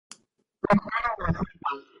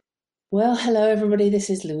Well, hello everybody. This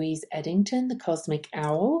is Louise Eddington, the Cosmic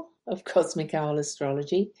Owl of Cosmic Owl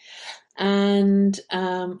Astrology. And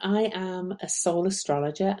I am a soul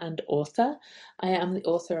astrologer and author. I am the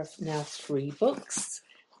author of now 3 books.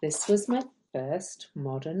 This was my first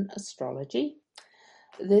modern astrology.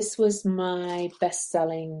 This was my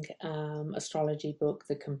best-selling astrology book,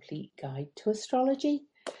 The Complete Guide to Astrology.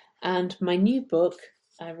 And my new book,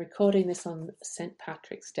 I'm recording this on St.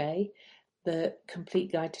 Patrick's Day, The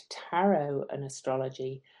Complete Guide to Tarot and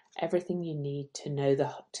Astrology, everything you need to know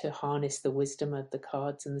to harness the wisdom of the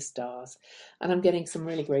cards and the stars. And I'm getting some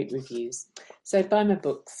really great reviews. So buy my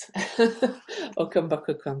books or come book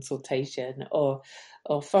a consultation or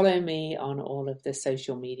follow me on all of the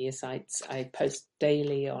social media sites. I post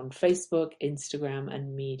daily on Facebook, Instagram,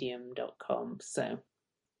 and medium.com. So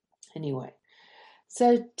anyway,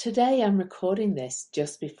 so today I'm recording this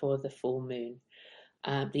just before the full moon,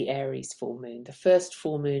 the Aries full moon, the first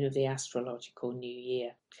full moon of the astrological new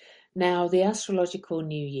year. Now, the astrological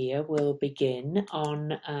new year will begin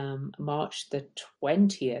on March the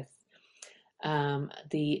 20th.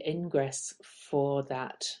 The ingress for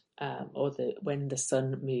that, when the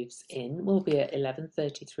sun moves in, will be at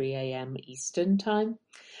 11:33 a.m. Eastern time,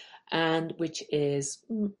 and which is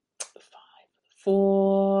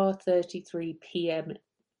 4:33 p.m.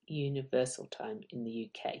 Universal Time in the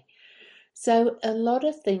UK. So a lot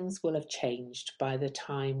of things will have changed by the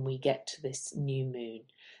time we get to this new moon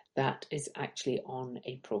that is actually on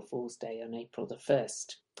April Fool's Day, on April the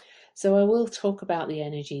 1st. So I will talk about the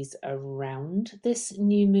energies around this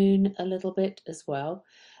new moon a little bit as well.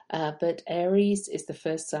 But Aries is the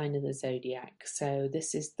first sign of the zodiac. So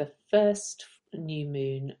this is the first new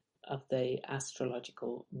moon of the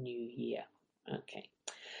astrological new year. Okay.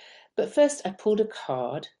 But first I pulled a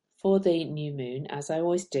card for the new moon, as I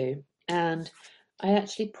always do, and I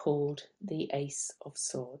actually pulled the Ace of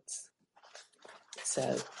Swords.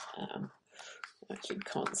 So I actually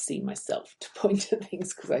can't see myself to point at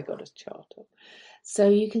things because I got a chart up. So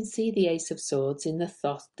you can see the Ace of Swords in the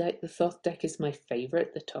Thoth deck. The Thoth deck is my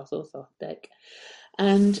favourite, the Tothel Thoth deck.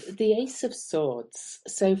 And the Ace of Swords,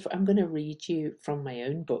 I'm going to read you from my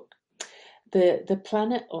own book. The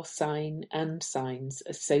planet or sign and signs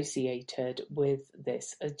associated with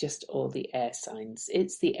this are just all the air signs.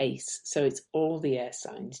 It's the ace, so it's all the air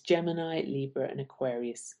signs: Gemini, Libra, and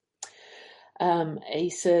Aquarius.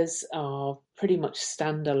 Aces are pretty much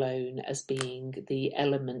standalone as being the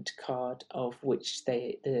element card of which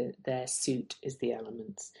their suit is the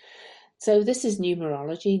elements. So this is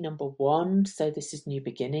numerology number 1. So this is new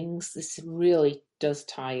beginnings. This really does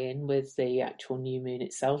tie in with the actual new moon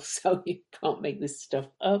itself. So you can't make this stuff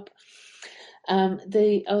up.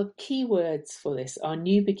 The key words for this are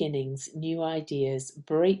new beginnings, new ideas,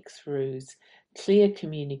 breakthroughs, clear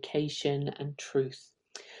communication, and truth.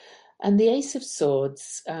 And the Ace of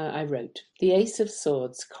Swords, I wrote, the Ace of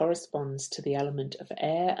Swords corresponds to the element of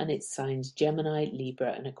air and its signs Gemini,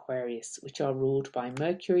 Libra, and Aquarius, which are ruled by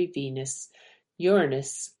Mercury, Venus,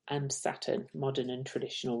 Uranus, and Saturn, modern and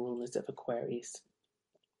traditional rulers of Aquarius.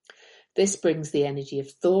 This brings the energy of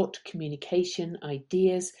thought, communication,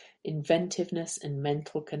 ideas, inventiveness, and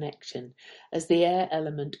mental connection, as the air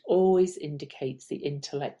element always indicates the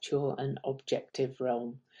intellectual and objective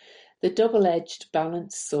realm. The double-edged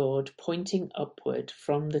balanced sword pointing upward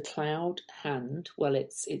from the cloud hand, well,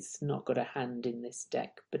 it's not got a hand in this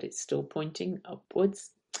deck, but it's still pointing upwards.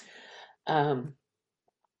 The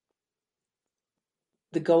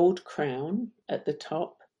gold crown at the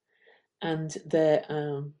top, and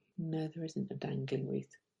no, there isn't a dangling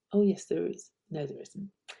wreath. Oh, yes, there is. No, there isn't.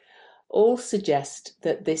 All suggest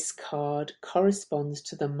that this card corresponds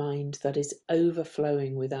to the mind that is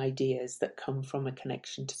overflowing with ideas that come from a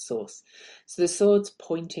connection to source. So the sword's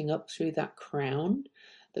pointing up through that crown.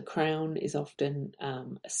 The crown is often a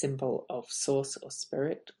symbol of source or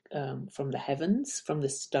spirit, from the heavens, from the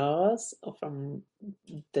stars, or from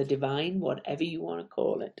the divine, whatever you want to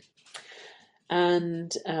call it.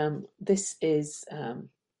 And this is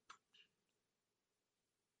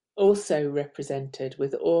also represented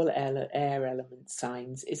with all air element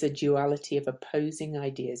signs is a duality of opposing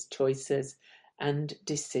ideas, choices, and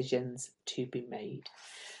decisions to be made.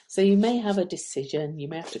 So you may have a decision, you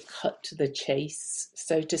may have to cut to the chase,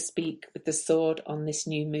 so to speak, with the sword on this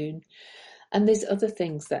new moon. And there's other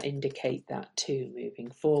things that indicate that too,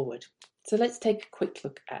 moving forward. So let's take a quick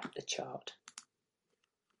look at the chart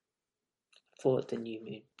for the new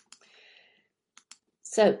moon.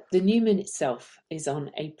 So the new moon itself is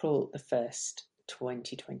on April the 1st,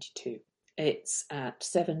 2022. It's at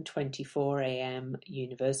 7:24 a.m.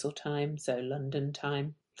 Universal Time, so London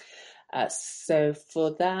time. So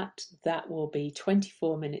for that will be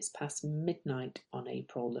 24 minutes past midnight on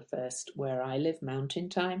April the 1st, where I live, Mountain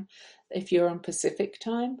Time. If you're on Pacific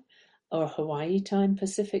Time or Hawaii Time,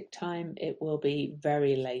 Pacific Time, it will be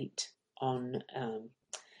very late on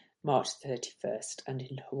March 31st and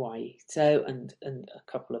in Hawaii, so and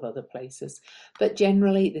a couple of other places. But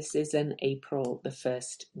generally, this is an April the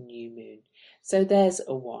 1st new moon. So there's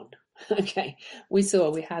a 1. Okay, we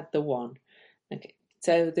had the 1. Okay,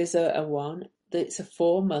 so there's a 1. It's a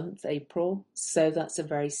 4-month April, so that's a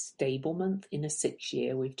very stable month in a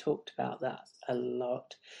 6-year. We've talked about that a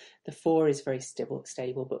lot. The 4 is very stable,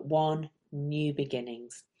 but 1, new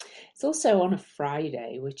beginnings. It's also on a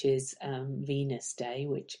Friday, which is Venus Day,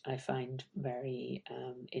 which I find very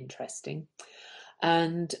interesting.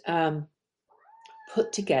 And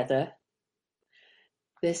put together,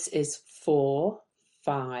 this is 4,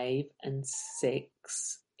 5, and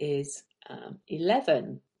 6 is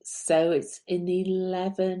 11. So it's an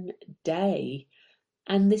 11 day.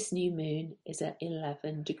 And this new moon is at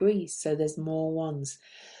 11 degrees. So there's more ones.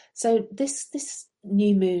 So this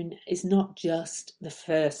new moon is not just the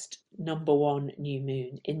first number 1 new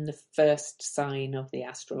moon in the first sign of the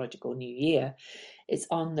astrological new year. It's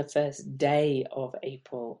on the first day of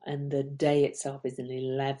April, and the day itself is an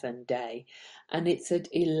 11 day, and it's at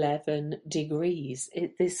 11 degrees.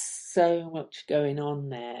 There's so much going on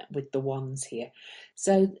there with the ones here.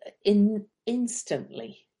 So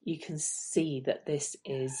instantly you can see that this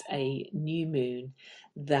is a new moon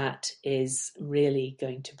that is really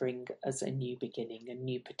going to bring us a new beginning and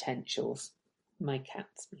new potentials. My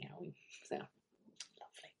cat's meowing, so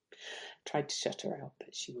lovely. Tried to shut her out,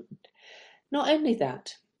 but she wouldn't. Not only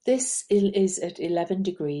that, this is at 11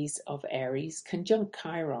 degrees of Aries, conjunct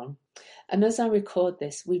Chiron. And as I record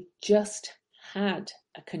this, we've just had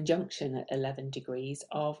a conjunction at 11 degrees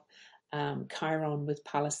of Chiron with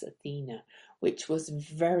Pallas Athena, which was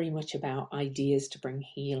very much about ideas to bring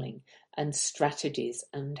healing and strategies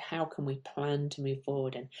and how can we plan to move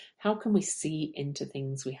forward and how can we see into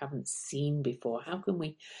things we haven't seen before. How can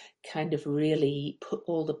we kind of really put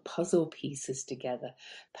all the puzzle pieces together.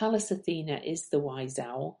 Pallas Athena is the wise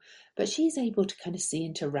owl, but she's able to kind of see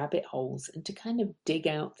into rabbit holes and to kind of dig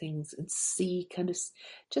out things and see kind of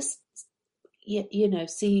just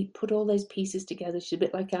put all those pieces together. She's a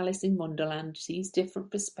bit like Alice in Wonderland, sees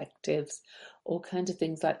different perspectives, all kinds of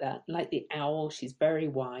things like that. Like the owl, she's very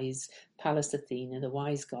wise, Pallas Athena, the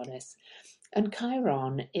wise goddess. And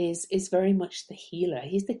Chiron is very much the healer.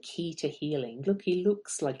 He's the key to healing. Look, he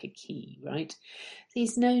looks like a key, right?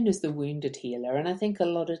 He's known as the wounded healer, and I think a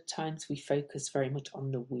lot of times we focus very much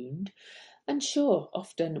on the wound. And sure,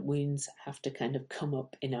 often wounds have to kind of come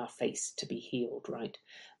up in our face to be healed, right?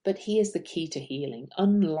 But he is the key to healing.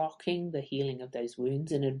 Unlocking the healing of those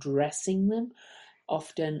wounds and addressing them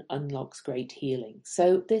often unlocks great healing.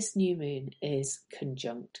 So this new moon is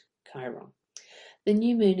conjunct Chiron. The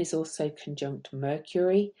new moon is also conjunct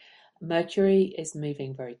Mercury. Mercury is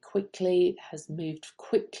moving very quickly, has moved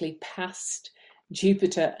quickly past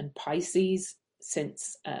Jupiter and Pisces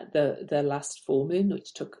since the last full moon,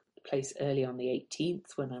 which took place early on the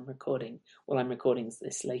 18th when I'm recording. Well, I'm recording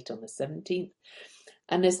this late on the 17th,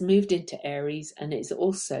 and has moved into Aries, and is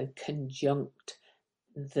also conjunct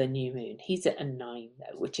the new moon. He's at a 9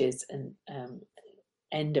 though, which is an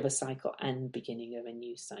end of a cycle and beginning of a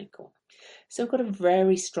new cycle. So we've got a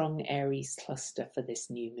very strong Aries cluster for this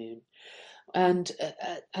new moon. And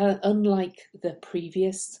unlike the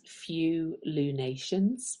previous few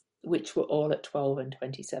lunations, which were all at 12 and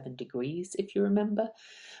 27 degrees, if you remember,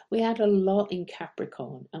 we had a lot in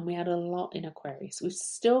Capricorn and we had a lot in Aquarius. We've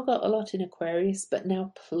still got a lot in Aquarius, but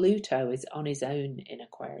now Pluto is on his own in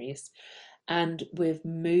Aquarius, and we're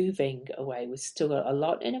moving away. We've still got a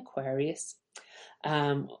lot in Aquarius.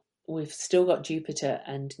 We've still got Jupiter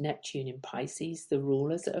and Neptune in Pisces, the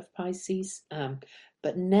rulers of Pisces.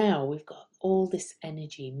 But now we've got all this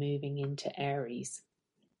energy moving into Aries.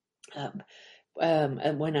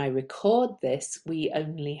 And when I record this, we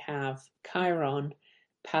only have Chiron,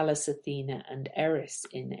 Pallas Athena, and Eris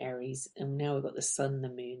in Aries. And now we've got the Sun, the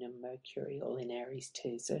Moon, and Mercury all in Aries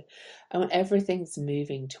too. So everything's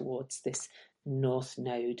moving towards this North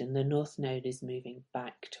Node, and the North Node is moving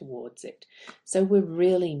back towards it. So we're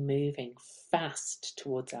really moving fast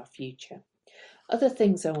towards our future. Other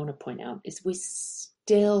things I want to point out is we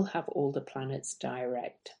still have all the planets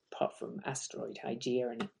direct, apart from asteroid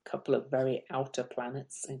Hygeia and a couple of very outer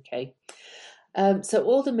planets, okay? So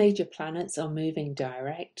all the major planets are moving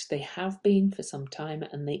direct. They have been for some time,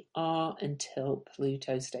 and they are until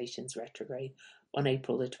Pluto stations retrograde on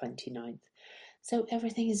April the 29th. So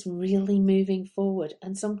everything is really moving forward,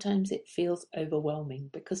 and sometimes it feels overwhelming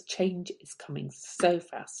because change is coming so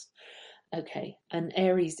fast. Okay, and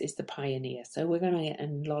Aries is the pioneer, so we're going to get a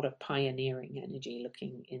lot of pioneering energy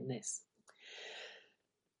looking in this.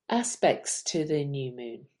 Aspects to the new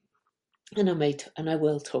moon, and I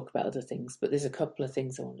will talk about other things, but there's a couple of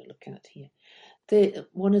things I want to look at here.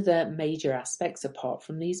 One of the major aspects, apart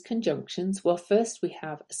from these conjunctions, well, first we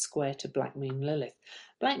have a square to Black Moon Lilith.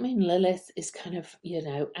 Black Moon Lilith is kind of,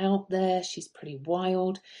 out there. She's pretty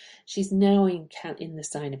wild. She's now in the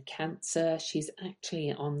sign of Cancer. She's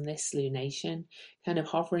actually on this lunation, kind of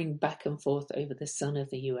hovering back and forth over the sun of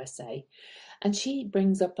the USA. And she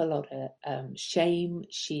brings up a lot of shame.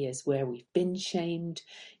 She is where we've been shamed.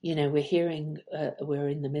 We're in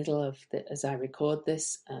the middle of, as I record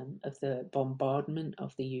this, of the bombardment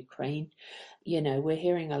of the Ukraine. We're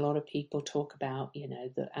hearing a lot of people talk about,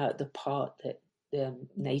 the part that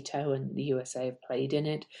NATO and the USA have played in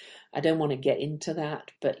it. I don't want to get into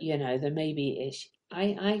that, but, there may be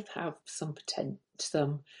I have some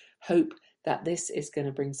hope that this is going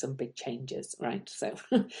to bring some big changes, right? So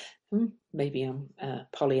maybe I'm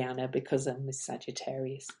Pollyanna because I'm Miss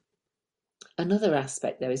Sagittarius. Another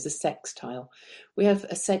aspect, though, is the sextile. We have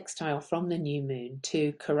a sextile from the new moon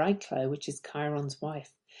to Chariklo, which is Chiron's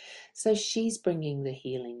wife. So she's bringing the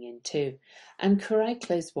healing in too. And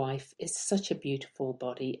Chariklo's wife is such a beautiful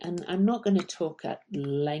body, and I'm not going to talk at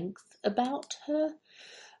length about her,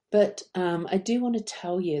 but I do want to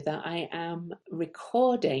tell you that I am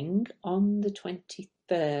recording on the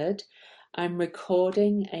 23rd. I'm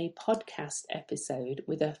recording a podcast episode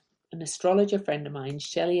with an astrologer friend of mine,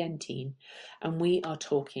 Shelley Entine, and we are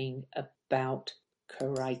talking about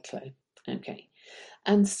Chariklo. Okay.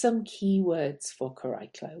 And some key words for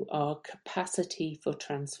Chariklo are capacity for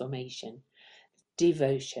transformation,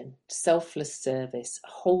 devotion, selfless service,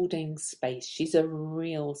 holding space. She's a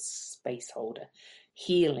real space holder,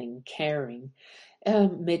 healing, caring,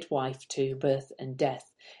 midwife to birth and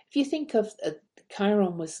death. If you think of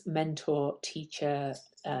Chiron was mentor, teacher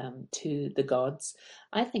to the gods,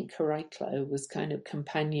 I think Chariklo was kind of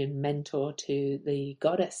companion, mentor to the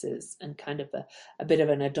goddesses, and kind of a bit of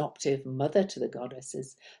an adoptive mother to the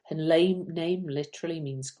goddesses. Her name literally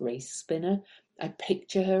means grace spinner. I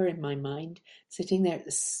picture her in my mind sitting there at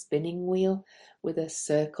the spinning wheel with a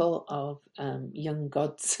circle of young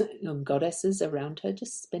goddesses around her,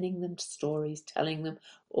 just spinning them stories, telling them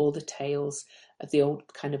all the tales of the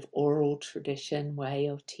old kind of oral tradition way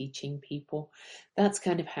of teaching people. That's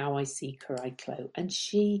kind of how I see Chariklo. And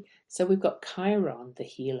so we've got Chiron, the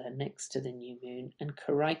healer, next to the new moon, and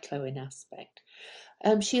Chariklo in aspect.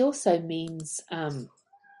 She also means,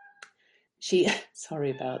 sorry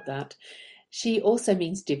about that. She also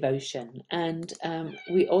means devotion, and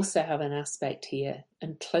we also have an aspect here,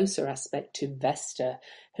 and closer aspect to Vesta,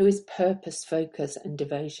 who is purpose, focus, and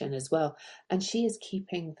devotion as well. And she is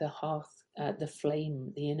keeping the hearth, the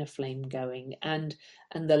flame, the inner flame going, and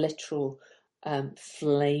the literal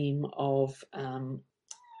flame of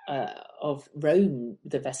Rome,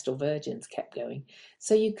 the Vestal Virgins kept going.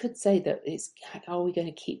 So you could say that are we going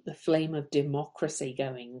to keep the flame of democracy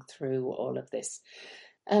going through all of this?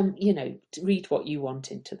 Read what you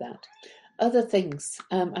want into that. Other things,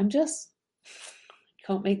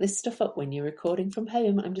 can't make this stuff up when you're recording from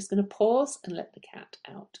home. I'm just going to pause and let the cat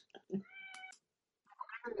out.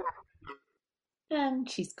 And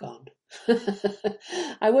she's gone.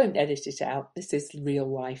 I won't edit it out. This is real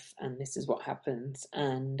life and this is what happens.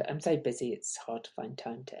 And I'm so busy, it's hard to find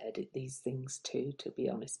time to edit these things too, to be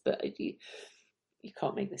honest. But you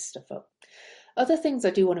can't make this stuff up. Other things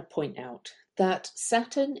I do want to point out, that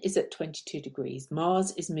Saturn is at 22 degrees.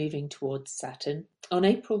 Mars is moving towards Saturn on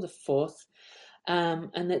April the 4th.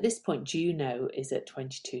 And at this point, Juno is at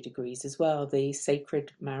 22 degrees as well, the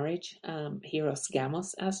sacred marriage, Eros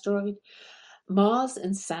Gamos asteroid. Mars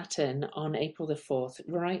and Saturn on April the 4th,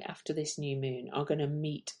 right after this new moon, are going to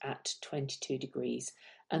meet at 22 degrees.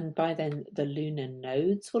 And by then, the lunar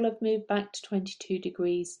nodes will have moved back to 22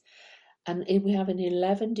 degrees. And we have an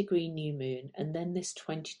 11-degree new moon, and then this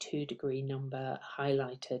 22-degree number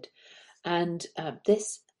highlighted. And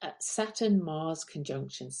this Saturn-Mars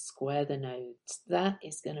conjunction square the nodes. That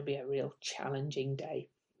is going to be a real challenging day,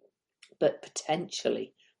 but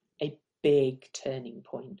potentially a big turning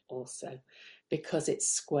point also, because it's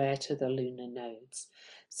square to the lunar nodes.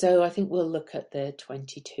 So I think we'll look at the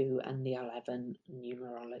 22 and the 11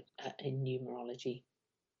 in numerology.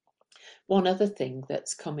 One other thing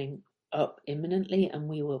that's coming up imminently, and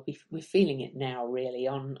we're feeling it now really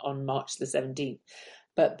on March the 17th,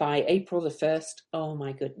 but by April the 1st, oh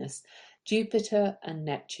my goodness, Jupiter and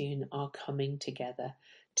Neptune are coming together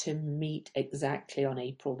to meet exactly on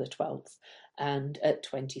April the 12th and at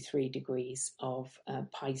 23 degrees of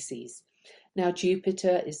Pisces. Now,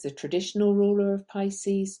 Jupiter is the traditional ruler of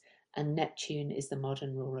Pisces, and Neptune is the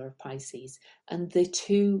modern ruler of Pisces. And the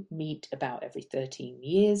two meet about every 13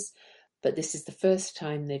 years, but this is the first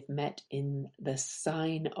time they've met in the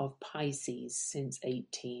sign of Pisces since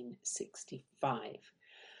 1865,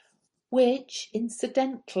 which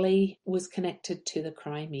incidentally was connected to the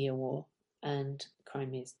Crimea War, and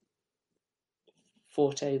Crimea is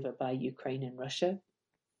fought over by Ukraine and Russia.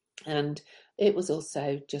 And it was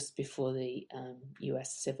also just before the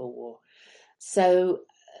US Civil War. So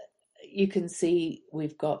you can see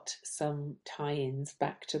we've got some tie-ins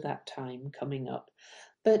back to that time coming up.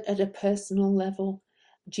 But at a personal level,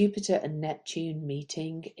 Jupiter and Neptune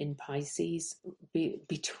meeting in Pisces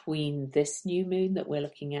between this new moon that we're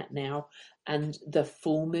looking at now and the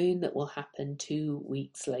full moon that will happen 2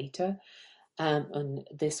 weeks later, and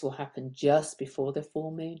this will happen just before the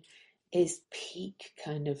full moon, is peak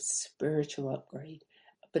kind of spiritual upgrade,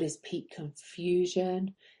 but is peak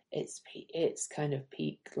confusion. It's kind of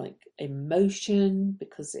peak like emotion,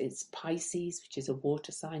 because it's Pisces, which is a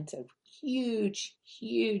water sign, so huge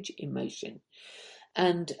emotion.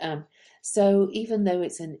 And so even though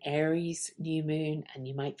it's an Aries new moon and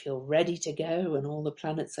you might feel ready to go and all the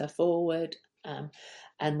planets are forward,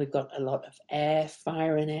 and we've got a lot of air,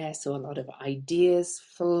 fire and air, so a lot of ideas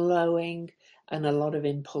flowing and a lot of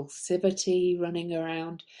impulsivity running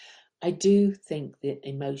around, I do think that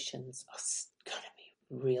emotions are going to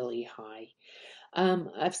be really high.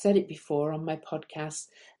 I've said it before on my podcast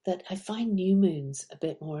that I find new moons a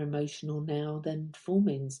bit more emotional now than full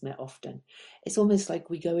moons often. It's almost like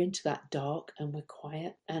we go into that dark and we're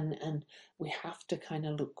quiet, and we have to kind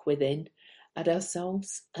of look within at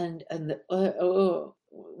ourselves, and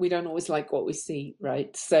we don't always like what we see,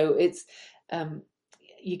 right? So it's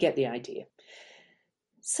you get the idea.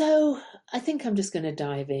 So I think I'm just going to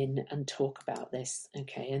dive in and talk about this,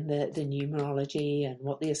 okay, and the numerology and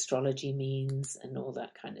what the astrology means and all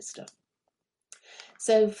that kind of stuff.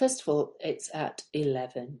 So first of all, it's at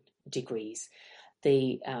 11 degrees,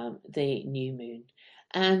 the new moon,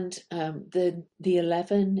 and the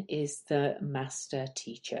 11 is the master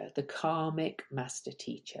teacher, the karmic master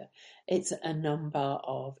teacher. It's a number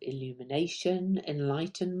of illumination,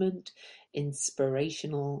 enlightenment,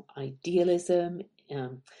 inspirational idealism,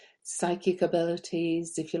 psychic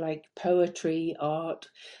abilities, if you like, poetry, art,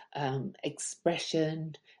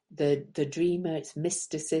 expression, the dreamer, it's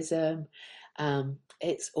mysticism.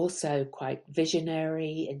 It's also quite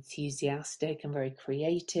visionary, enthusiastic, and very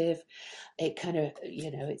creative. It kind of,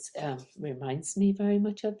 it's reminds me very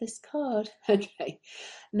much of this card. Okay,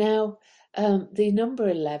 now the number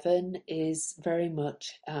 11 is very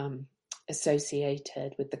much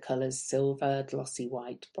associated with the colours silver, glossy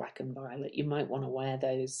white, black and violet. You might want to wear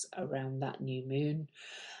those around that new moon.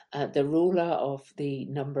 The ruler of the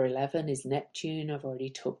number 11 is Neptune. I've already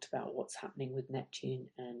talked about what's happening with Neptune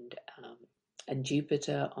and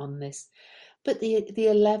Jupiter on this. But the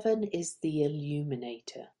 11 is the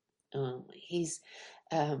illuminator. He's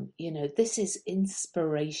this is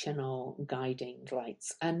inspirational guiding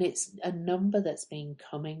lights, and it's a number that's been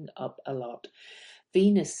coming up a lot.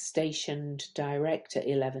 Venus stationed direct at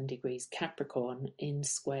 11 degrees Capricorn in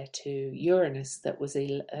square to Uranus, that was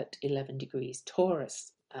at 11 degrees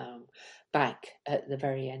Taurus back at the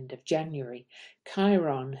very end of January.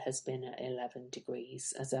 Chiron has been at 11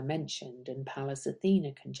 degrees, as I mentioned, and Pallas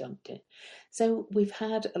Athena conjunct it. So we've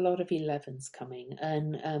had a lot of 11s coming,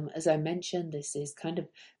 and as I mentioned, this is kind of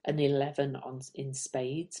an 11 in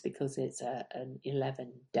spades, because it's an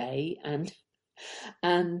 11 day, and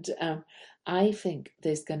I think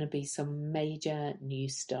there's going to be some major new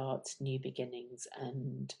starts, new beginnings,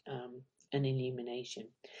 and an illumination.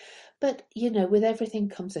 But with everything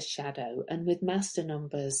comes a shadow, and with master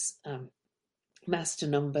numbers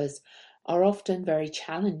are often very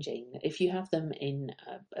challenging. If you have them in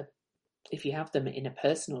a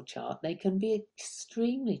personal chart, they can be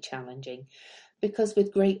extremely challenging, because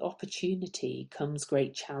with great opportunity comes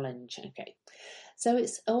great challenge. Okay, so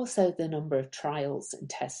it's also the number of trials and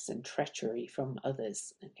tests and treachery from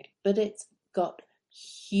others. Okay, but it's got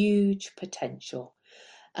huge potential.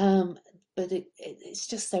 But it's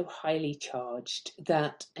just so highly charged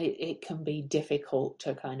that it can be difficult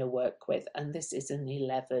to kind of work with. And this is an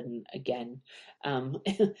 11 again,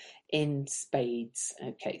 in spades.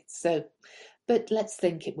 Okay, so, but let's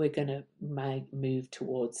think we're going to move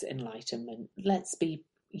towards enlightenment. Let's be,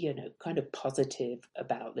 kind of positive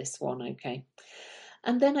about this one, okay?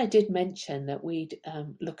 And then I did mention that we'd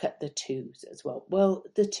look at the twos as well. Well,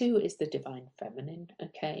 the two is the divine feminine,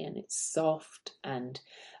 okay, and it's soft and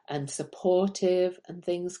supportive and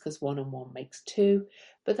things because one and one makes two.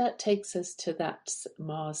 But that takes us to that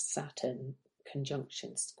Mars Saturn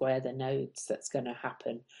conjunction, square the nodes, that's going to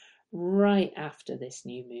happen right after this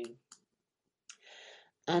new moon.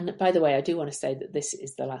 And by the way, I do want to say that this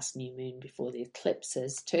is the last new moon before the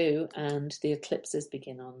eclipses too, and the eclipses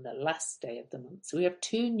begin on the last day of the month. So we have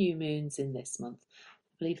two new moons in this month.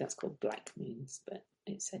 I believe that's called black moons, but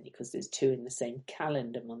it's only because there's two in the same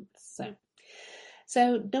calendar month.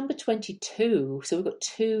 So number 22. So we've got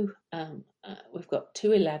two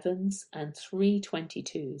 11s and three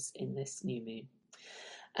 22s in this new moon.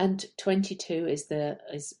 And 22 is the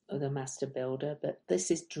master builder, but this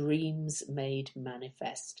is dreams made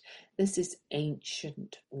manifest. This is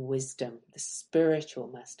ancient wisdom, the spiritual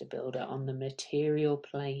master builder on the material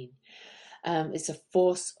plane. It's a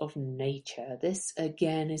force of nature. This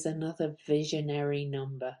again is another visionary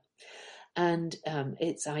number, and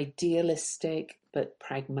it's idealistic but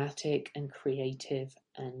pragmatic and creative,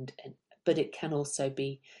 but it can also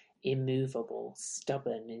be immovable,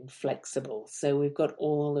 stubborn, inflexible. So we've got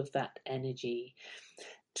all of that energy.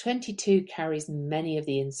 22 carries many of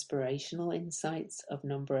the inspirational insights of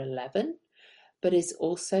number 11, but is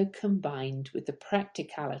also combined with the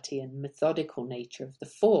practicality and methodical nature of the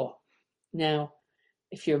 4. Now,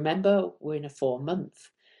 if you remember, we're in a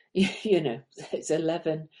 4-month. It's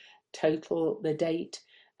 11 total, the date.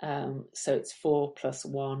 So it's 4 plus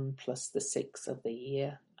 1 plus the 6 of the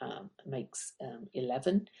year makes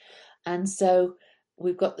 11. And so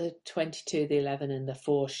we've got the 22, the 11, and the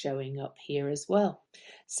 4 showing up here as well.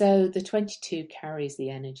 So the 22 carries the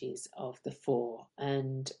energies of the 4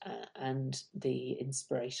 and the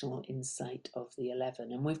inspirational insight of the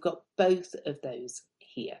 11. And we've got both of those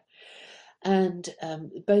here. And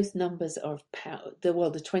both numbers are of power.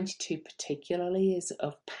 The 22 particularly is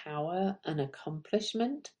of power and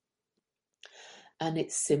accomplishment. And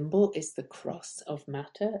its symbol is the cross of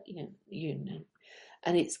matter, and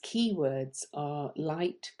its keywords are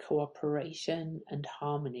light, cooperation, and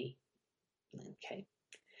harmony. Okay.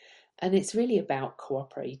 And it's really about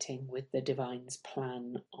cooperating with the divine's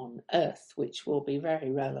plan on Earth, which will be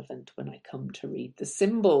very relevant when I come to read the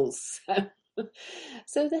symbols.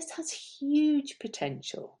 So this has huge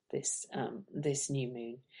potential, this new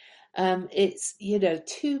moon. It's,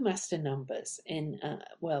 two master numbers in,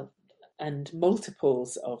 and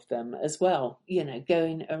multiples of them as well,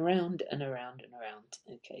 going around and around and around.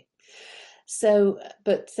 Okay. So,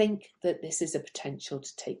 but think that this is a potential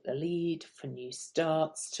to take the lead for new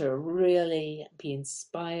starts, to really be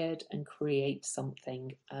inspired and create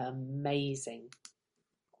something amazing.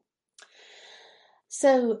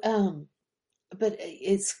 So, but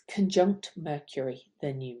it's conjunct Mercury,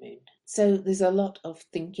 the new moon. So there's a lot of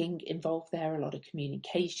thinking involved there, a lot of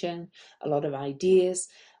communication, a lot of ideas.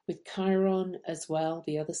 With Chiron as well,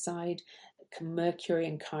 the other side, Mercury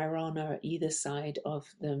and Chiron are either side of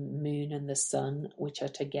the moon and the sun, which are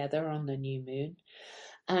together on the new moon.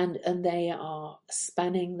 And they are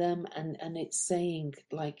spanning them, and it's saying,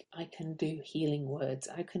 like, I can do healing words,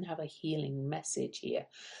 I can have a healing message here.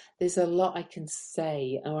 There's a lot I can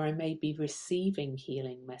say, or I may be receiving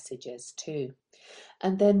healing messages too.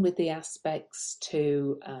 And then with the aspects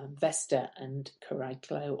to Vesta and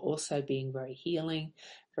Chariklo also being very healing,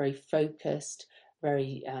 very focused,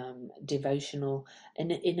 very devotional,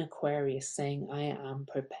 and in Aquarius saying, I am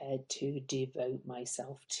prepared to devote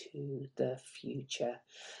myself to the future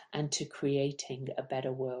and to creating a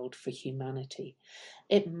better world for humanity.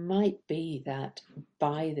 It might be that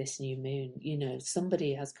by this new moon,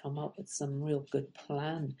 somebody has come up with some real good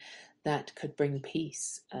plan that could bring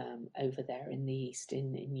peace over there in the east,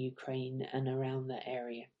 in Ukraine and around the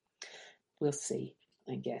area. We'll see,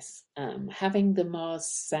 I guess. Having the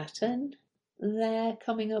Mars-Saturn there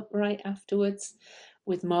coming up right afterwards,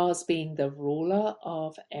 with Mars being the ruler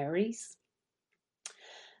of Aries,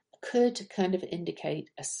 could kind of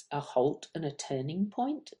indicate a halt and a turning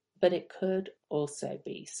point, but it could also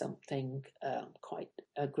be something quite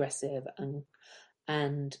aggressive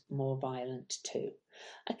and more violent too.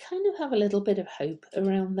 I kind of have a little bit of hope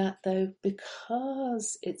around that though,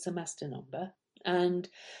 because it's a master number and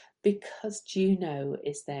because Juno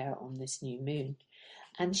is there on this new moon,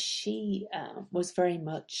 and she was very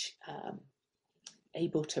much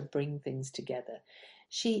able to bring things together.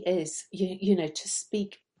 She is, to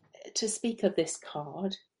speak of this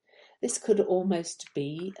card, this could almost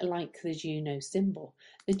be like the Juno symbol.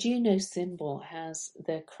 The Juno symbol has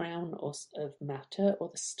the crown of matter,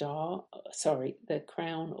 or the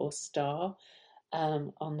crown or star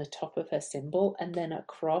on the top of her symbol, and then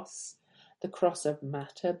across the cross of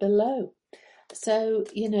matter below. So,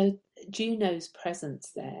 Juno's presence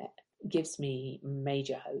there gives me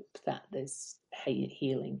major hope that there's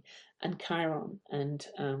healing, and Chiron and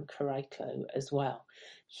Chariklo as well.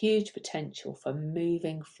 Huge potential for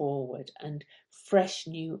moving forward and fresh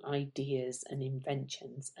new ideas and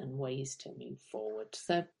inventions and ways to move forward.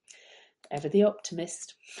 So, ever the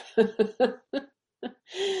optimist.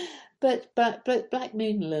 But Black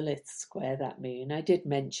Moon Lilith square that moon. I did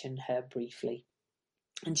mention her briefly,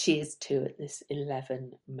 and she is 2 at this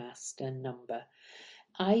 11 master number.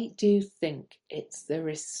 I do think it's the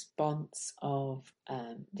response of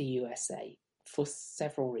the USA for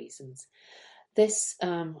several reasons. This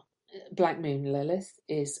Black Moon Lilith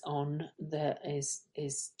is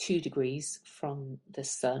is 2 degrees from the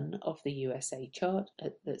sun of the USA chart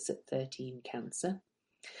that's at 13 Cancer.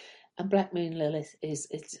 And Black Moon Lilith is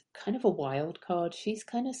kind of a wild card. She's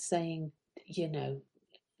kind of saying,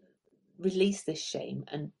 release this shame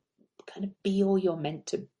and kind of be all you're meant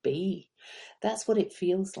to be. That's what it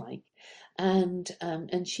feels like. And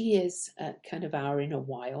she is kind of our inner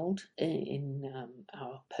wild in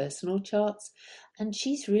our personal charts. And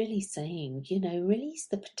she's really saying, release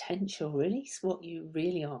the potential, release what you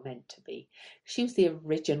really are meant to be. She was the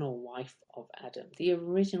original wife of Adam, the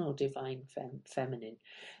original divine feminine,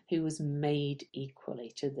 who was made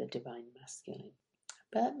equally to the divine masculine.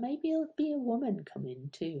 But maybe it'll be a woman come in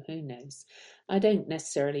too, who knows? I don't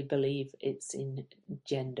necessarily believe it's in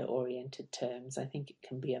gender-oriented terms. I think it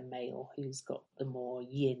can be a male who's got the more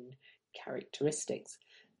yin characteristics.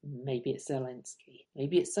 Maybe it's Zelensky.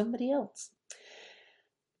 Maybe it's somebody else.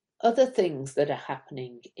 Other things that are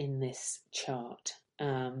happening in this chart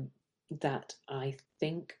that I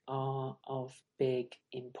think are of big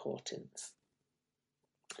importance.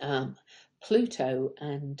 Pluto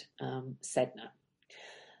and Sedna.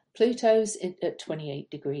 Pluto's at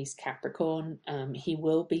 28 degrees Capricorn. He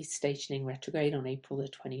will be stationing retrograde on April the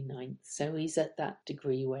 29th, so he's at that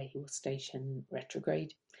degree where he will station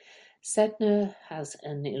retrograde. Sedna has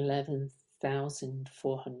an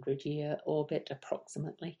 11,400 year orbit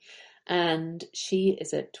approximately, and she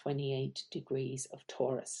is at 28 degrees of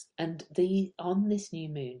Taurus. And on this new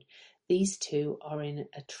moon, these two are in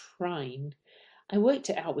a trine. I worked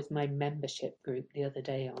it out with my membership group the other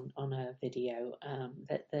day on a video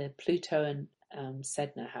that the Pluto and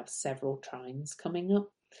Sedna have several trines coming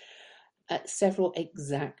up, several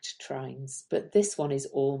exact trines, but this one is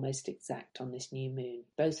almost exact on this new moon.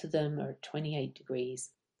 Both of them are at 28 degrees.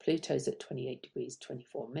 Pluto's at 28 degrees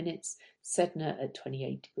 24 minutes, Sedna at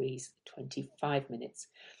 28 degrees 25 minutes.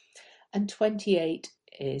 And 28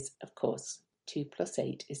 is, of course, 2 plus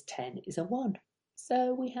 8 is 10, is a 1.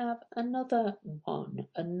 So we have another one,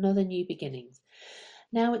 another new beginnings.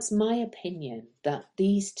 Now, it's my opinion that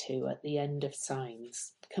these two at the end of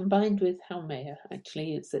signs, combined with Haumea,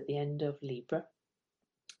 actually it's at the end of Libra,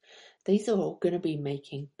 these are all going to be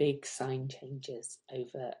making big sign changes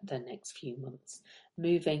over the next few months.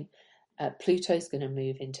 Pluto's going to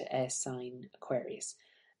move into air sign Aquarius.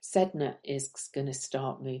 Sedna is going to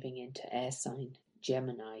start moving into air sign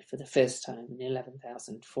Gemini for the first time in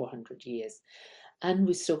 11,400 years. And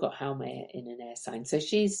we've still got Haumea in an air sign, so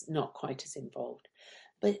she's not quite as involved.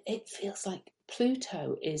 But it feels like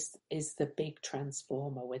Pluto is the big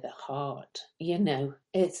transformer with a heart.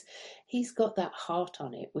 He's got that heart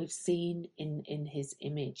on it. We've seen in his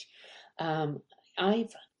image.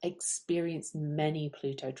 I've experienced many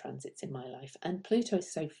Pluto transits in my life, and Pluto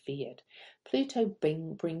is so feared. Pluto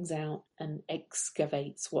brings out and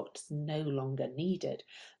excavates what's no longer needed,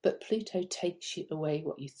 but Pluto takes you away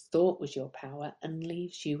what you thought was your power and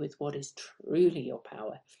leaves you with what is truly your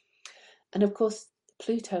power. And of course,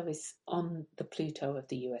 Pluto is on the Pluto of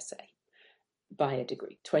the USA by a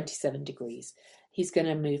degree, 27 degrees. He's going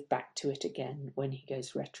to move back to it again when he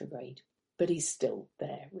goes retrograde, but he's still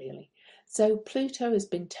there, really. So Pluto has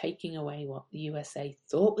been taking away what the USA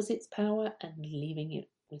thought was its power and leaving it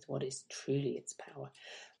with what is truly its power.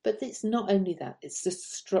 But it's not only that, it's the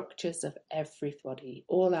structures of everybody,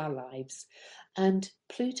 all our lives. And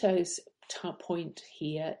Pluto's point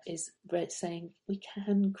here is saying we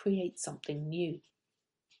can create something new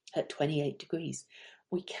at 28 degrees.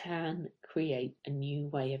 We can create a new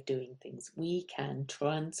way of doing things. We can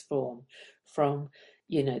transform from,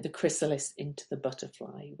 the chrysalis into the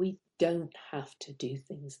butterfly. We don't have to do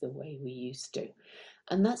things the way we used to.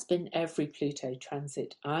 And that's been every Pluto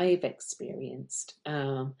transit I've experienced.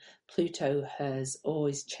 Pluto has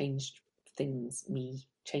always changed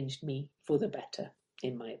me for the better,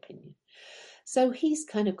 in my opinion. So he's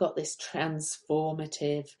kind of got this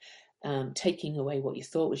transformative taking away what you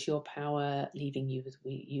thought was your power, leaving you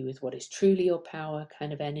with what is truly your power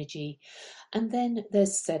kind of energy. And then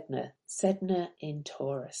there's Sedna, Sedna in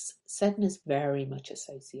Taurus. Sedna is very much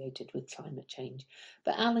associated with climate change,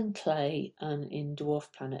 but Alan Clay in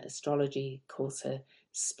Dwarf Planet Astrology calls her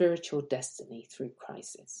spiritual destiny through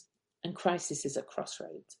crisis. And crisis is a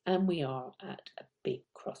crossroads, and we are at a big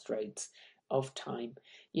crossroads of time.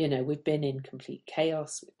 We've been in complete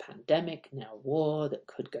chaos with pandemic, now war that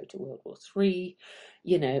could go to World War III.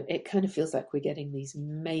 It kind of feels like we're getting these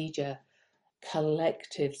major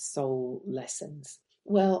collective soul lessons.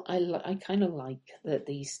 Well, I kind of like that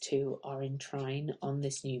these two are in trine on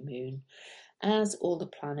this new moon as all the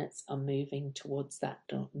planets are moving towards that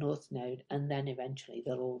north node, and then eventually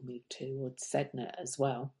they'll all move towards Sedna as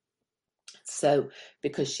well. So,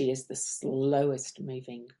 because she is the slowest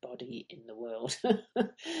moving body in the world,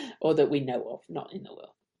 or that we know of, not in the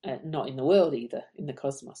world, not in the world either, in the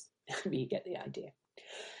cosmos. You get the idea.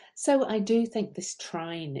 So, I do think this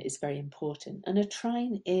trine is very important, and a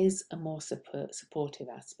trine is a more supportive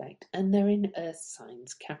aspect, and they're in earth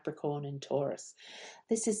signs, Capricorn and Taurus.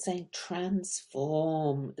 This is saying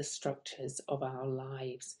transform the structures of our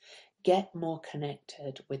lives, get more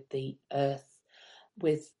connected with the earth,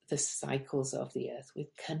 with the cycles of the earth, with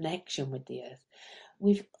connection with the earth.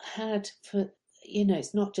 We've had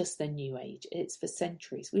it's not just the new age, it's for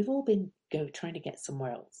centuries. We've all been trying to get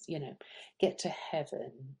somewhere else, get to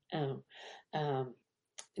heaven,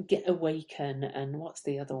 get awaken, and what's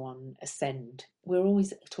the other one? Ascend. We're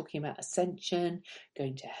always talking about ascension,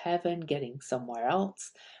 going to heaven, getting somewhere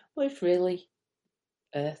else. Well, if really,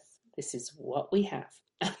 earth, this is what we have,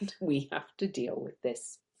 and we have to deal with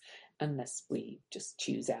this unless we just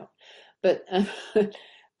choose out. But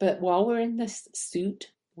but while we're in this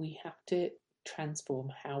suit, we have to transform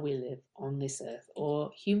how we live on this earth,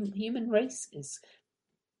 or human race is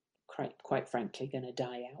quite frankly going to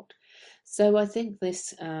die out. So I think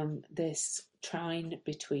this trine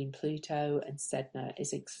between Pluto and Sedna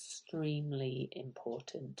is extremely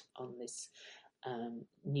important on this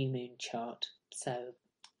new moon chart. So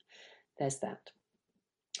there's that.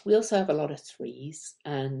 We also have a lot of threes,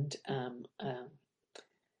 and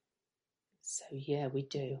so yeah, we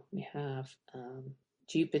do. We have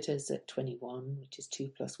Jupiter's at 21, which is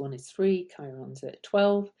 2 plus 1 is 3. Chiron's at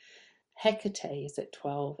 12. Hecate is at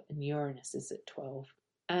 12, and Uranus is at 12.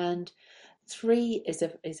 And 3 is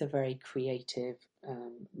a very creative,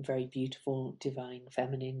 very beautiful, divine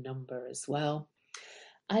feminine number as well.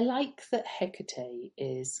 I like that Hecate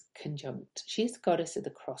is conjunct. She's the goddess of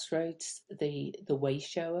the crossroads, the way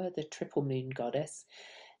shower, the triple moon goddess.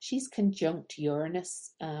 She's conjunct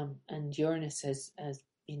Uranus, and Uranus has been,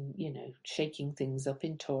 shaking things up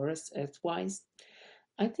in Taurus earthwise.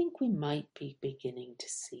 I think we might be beginning to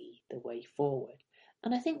see the way forward.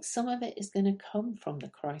 And I think some of it is going to come from the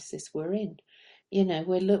crisis we're in.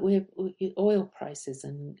 We're oil prices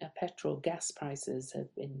and petrol, gas prices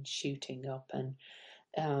have been shooting up, and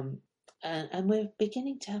we're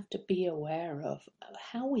beginning to have to be aware of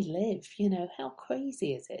how we live. How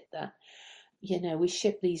crazy is it that we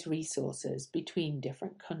ship these resources between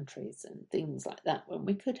different countries and things like that, when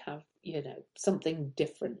we could have something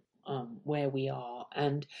different where we are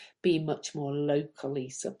and be much more locally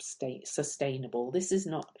sustainable. This is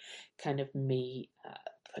not kind of me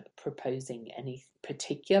proposing any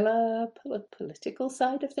particular political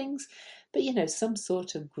side of things, but some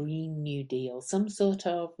sort of Green New Deal, some sort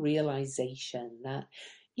of realization that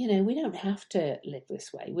we don't have to live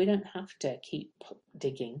this way. We don't have to keep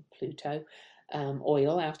digging Pluto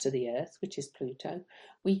oil out of the earth, which is Pluto.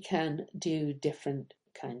 We can do different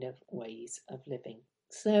kind of ways of living.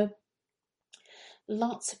 So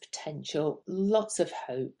lots of potential, lots of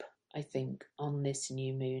hope, I think, on this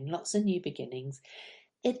new moon, lots of new beginnings.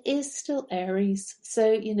 It is still Aries,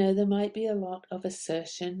 so there might be a lot of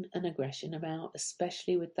assertion and aggression about,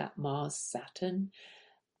 especially with that Mars-Saturn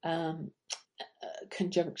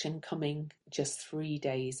conjunction coming just 3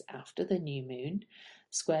 days after the new moon,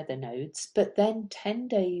 square the nodes. But then 10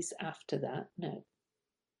 days after that, no,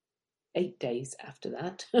 8 days after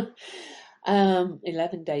that,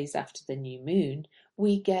 11 days after the new moon,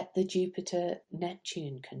 we get the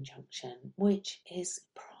Jupiter-Neptune conjunction, which is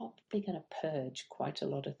probably going to purge quite a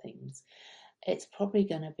lot of things. It's probably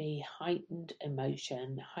going to be heightened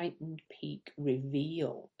emotion, heightened peak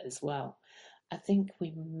reveal as well. I think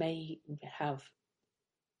we may have,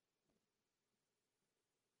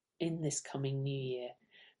 in this coming new year,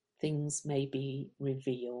 things may be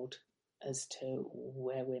revealed as to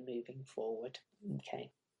where we're moving forward. Okay.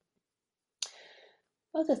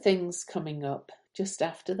 Other things coming up just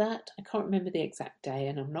after that, I can't remember the exact day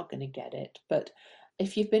and I'm not going to get it, but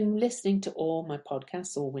if you've been listening to all my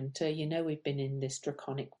podcasts all winter, you know we've been in this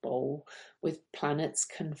draconic bowl with planets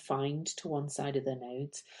confined to one side of the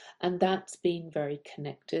nodes, and that's been very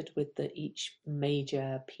connected with each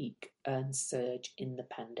major peak and surge in the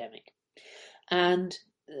pandemic. And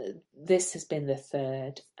this has been the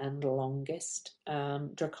third and longest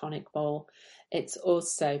draconic bowl. It's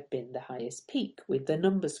also been the highest peak with the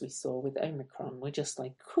numbers we saw with Omicron. We're just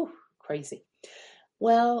like, whew, crazy.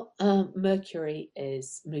 Well, Mercury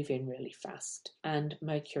is moving really fast, and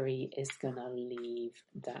Mercury is going to leave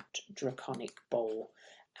that draconic bowl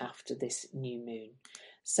after this new moon.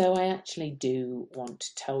 So I actually do want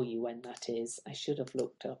to tell you when that is. I should have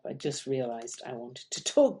looked up. I just realised I wanted to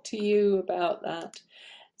talk to you about that.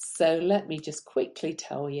 So let me just quickly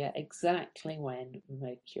tell you exactly when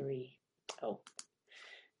Mercury,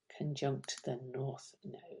 conjunct the North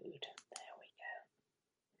Node.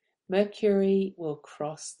 Mercury will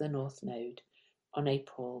cross the North Node on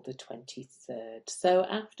April the 23rd, so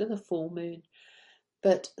after the full moon,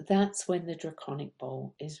 but that's when the draconic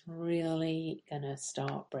bowl is really going to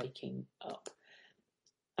start breaking up.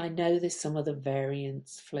 I know there's some other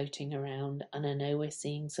variants floating around, and I know we're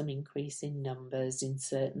seeing some increase in numbers in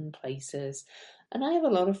certain places, and I have a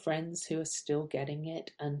lot of friends who are still getting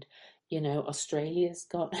it, and Australia's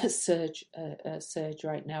got a surge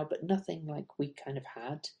right now, but nothing like we kind of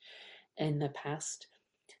had in the past.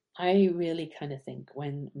 I really kind of think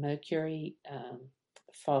when Mercury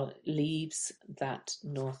leaves that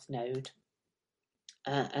North Node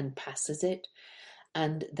and passes it,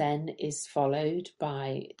 and then is followed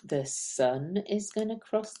by the Sun is going to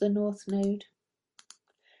cross the North Node.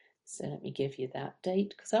 So let me give you that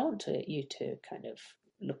date, because I want you to kind of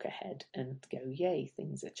look ahead and go, yay,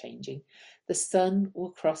 things are changing. The Sun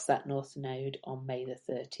will cross that North Node on May the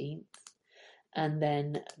 13th. And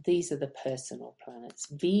then these are the personal planets.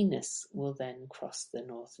 Venus will then cross the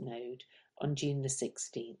North Node on June the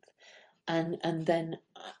 16th. And then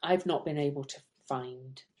I've not been able to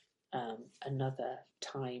find another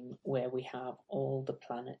time where we have all the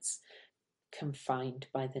planets confined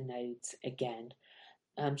by the nodes again.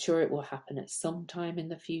 I'm sure it will happen at some time in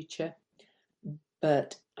the future,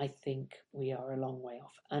 but I think we are a long way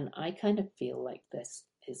off. And I kind of feel like this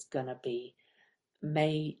is going to be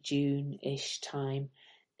May, June-ish time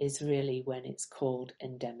is really when it's called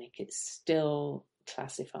endemic. It's still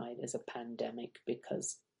classified as a pandemic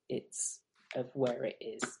because it's of where it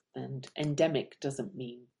is. And endemic doesn't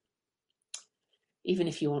mean, even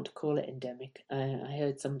if you want to call it endemic, I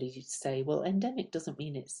heard somebody say, well, endemic doesn't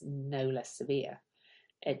mean it's no less severe.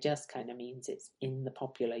 It just kind of means it's in the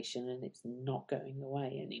population and it's not going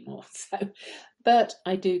away anymore. So, but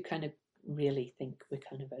I do kind of really think we're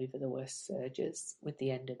kind of over the worst surges with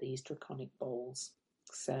the end of these draconic bowls.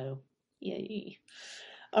 So, yay.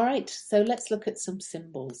 All right, so let's look at some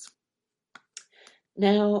symbols.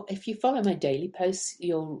 Now, if you follow my daily posts,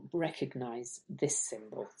 you'll recognize this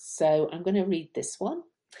symbol. So I'm going to read this one.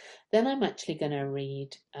 Then I'm actually going to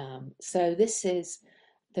read, so this is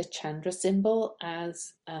the Chandra symbol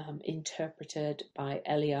as interpreted by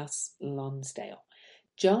Elias Lonsdale.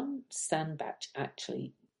 John Sandbach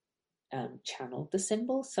actually channeled the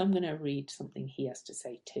symbol, so I'm going to read something he has to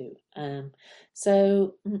say too.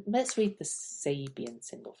 So let's read the Sabian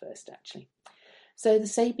symbol first, actually. So the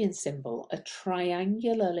Sabian symbol, a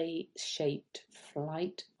triangularly shaped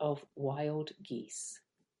flight of wild geese.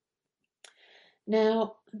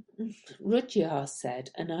 Now, Rudyard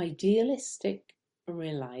said, an idealistic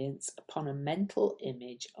reliance upon a mental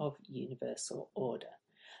image of universal order.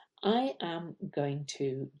 I am going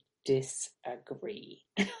to disagree.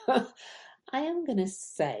 I am going to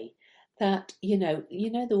say that, you know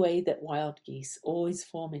the way that wild geese always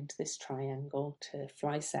form into this triangle to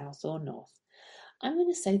fly south or north. I'm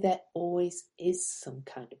going to say there always is some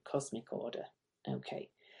kind of cosmic order, okay?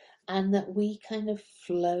 And that we kind of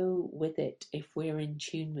flow with it if we're in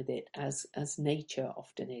tune with it, as nature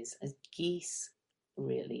often is, as geese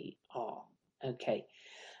really are, okay?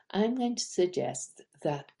 I'm going to suggest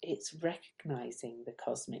that it's recognizing the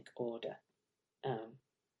cosmic order.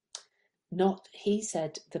 He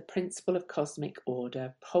said the principle of cosmic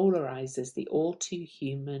order polarizes the all too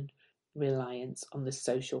human reliance on the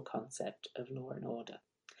social concept of law and order.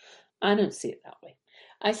 I don't see it that way.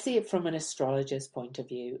 I see it from an astrologer's point of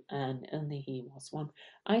view, and only he was one.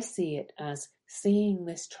 I see it as seeing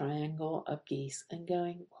this triangle of geese and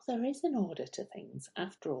going, well, there is an order to things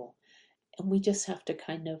after all. And we just have to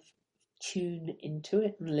kind of tune into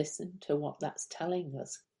it and listen to what that's telling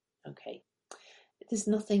us. Okay. There's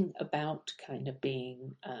nothing about kind of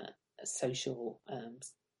being a social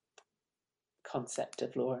concept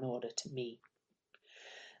of law and order to me.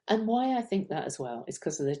 And why I think that as well is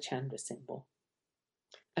because of the Chandra symbol.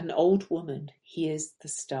 An old woman hears the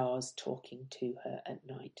stars talking to her at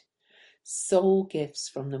night. Soul gifts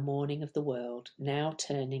from the morning of the world, now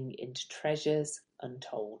turning into treasures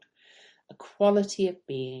untold. A quality of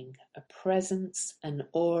being, a presence, an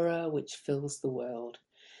aura which fills the world.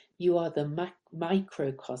 You are the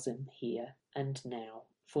microcosm here and now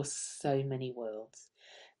for so many worlds.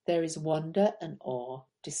 There is wonder and awe,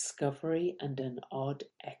 discovery and an odd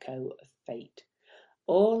echo of fate.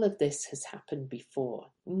 All of this has happened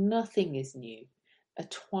before. Nothing is new. A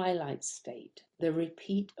twilight state, the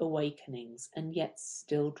repeat awakenings, and yet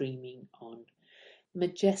still dreaming on.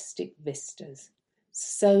 Majestic vistas,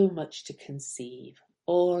 so much to conceive.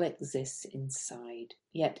 All exists inside,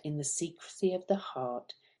 yet in the secrecy of the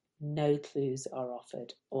heart, no clues are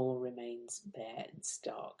offered. All remains bare and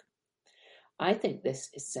stark. I think this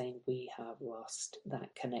is saying we have lost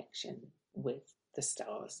that connection with the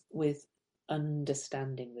stars, with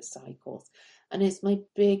understanding the cycles. And it's my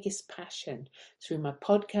biggest passion through my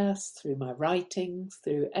podcasts, through my writings,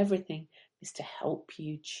 through everything, is to help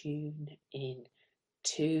you tune in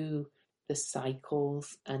to the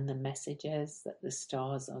cycles and the messages that the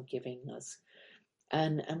stars are giving us.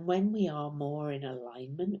 And when we are more in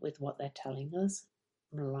alignment with what they're telling us,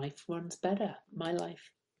 life runs better. My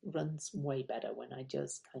life runs way better when I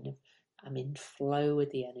just kind of am in flow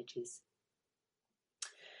with the energies.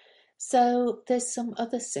 So there's some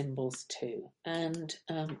other symbols too, and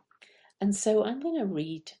so I'm going to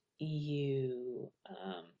read you.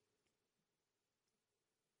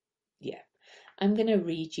 I'm going to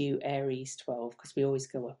read you Aries 12 because we always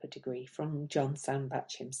go up a degree from John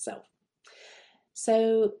Sandbach himself.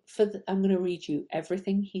 So I'm going to read you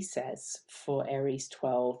everything he says for Aries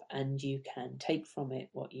 12, and you can take from it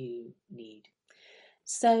what you need.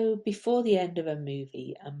 So before the end of a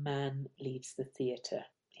movie, a man leaves the theatre.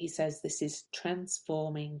 He says this is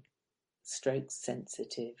transforming stroke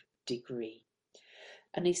sensitive degree.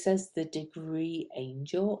 And he says the degree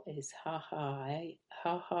angel is ha-ha-iya,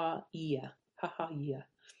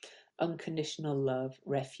 unconditional love,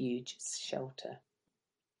 refuge, shelter.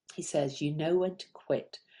 He says you know when to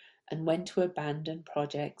quit and when to abandon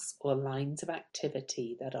projects or lines of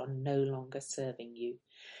activity that are no longer serving you.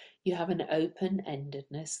 You have an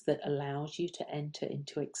open-endedness that allows you to enter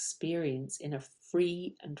into experience in a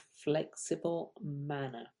free and flexible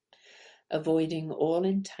manner, avoiding all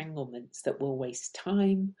entanglements that will waste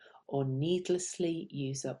time or needlessly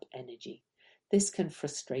use up energy. This can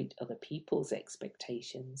frustrate other people's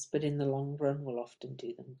expectations, but in the long run will often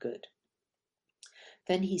do them good.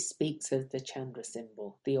 Then he speaks of the Chandra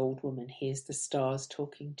symbol. The old woman hears the stars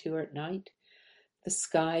talking to her at night. The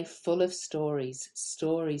sky full of stories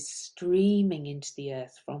streaming into the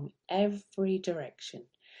earth from every direction,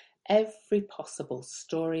 every possible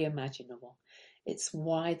story imaginable. It's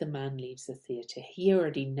why the man leaves the theatre. He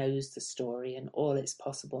already knows the story and all its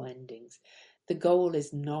possible endings. The goal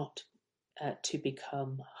is not to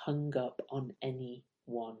become hung up on any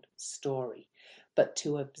one story, but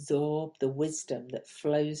to absorb the wisdom that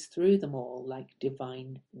flows through them all like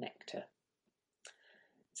divine nectar.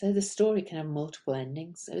 So the story can have multiple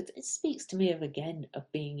endings. So it speaks to me of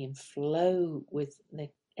being in flow with the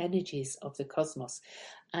energies of the cosmos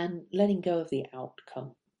and letting go of the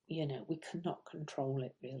outcome. We cannot control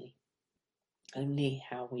it really. Only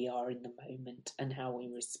how we are in the moment and how we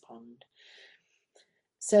respond.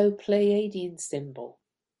 So Pleiadian symbol,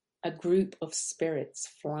 a group of spirits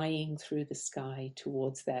flying through the sky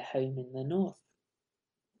towards their home in the north.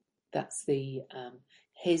 That's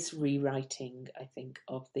his rewriting, I think,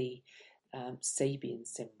 of the Sabian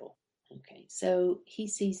symbol. Okay, so he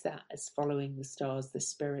sees that as following the stars, the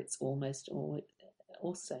spirits almost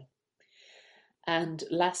also. And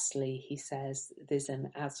lastly, he says there's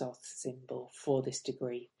an Azoth symbol for this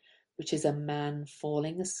degree, which is a man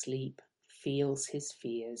falling asleep, feels his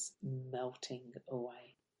fears melting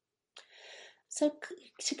away. So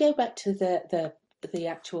to go back to the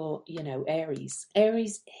actual, Aries.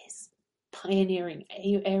 Aries is pioneering.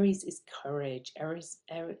 Aries is courage. Aries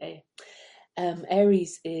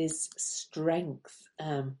is strength.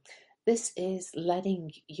 This is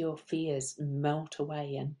letting your fears melt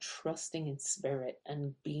away and trusting in spirit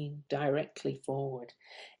and being directly forward.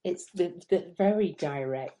 It's the very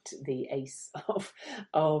direct, the Ace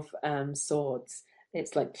of Swords.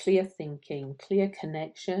 It's like clear thinking, clear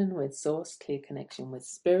connection with source, clear connection with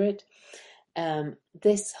spirit.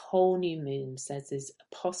 This whole new moon says there's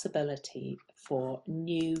a possibility for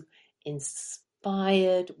new,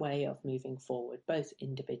 inspired way of moving forward, both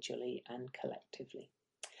individually and collectively.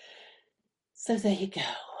 So there you go.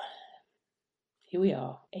 Here we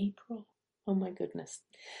are, April. Oh my goodness.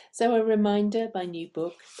 So a reminder, my new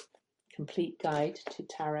book, Complete Guide to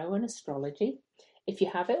Tarot and Astrology. If you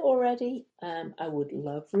have it already, I would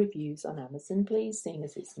love reviews on Amazon, please, seeing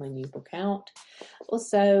as it's my new book out.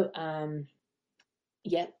 Also, I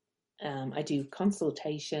do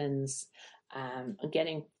consultations. I'm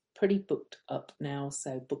getting pretty booked up now,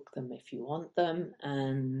 so book them if you want them,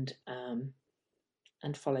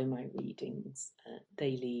 and follow my readings,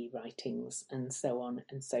 daily writings, and so on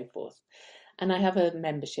and so forth. And I have a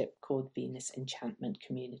membership called Venus Enchantment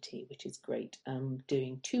Community, which is great. I'm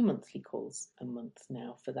doing 2 monthly calls a month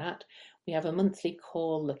now for that. We have a monthly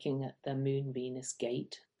call looking at the Moon Venus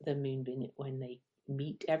gate, the Moon Venus when they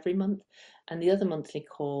meet every month. And the other monthly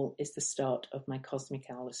call is the start of my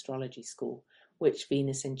Cosmic Owl Astrology School, which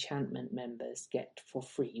Venus Enchantment members get for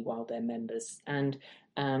free while they're members. And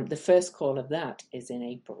the first call of that is in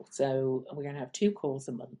April. So we're going to have 2 calls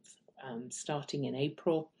a month starting in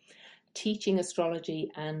April, teaching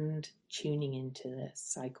astrology and tuning into the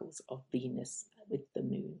cycles of Venus with the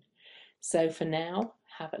moon. So for now,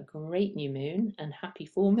 have a great new moon and happy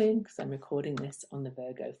full moon, because I'm recording this on the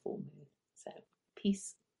Virgo full moon. So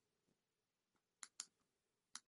peace.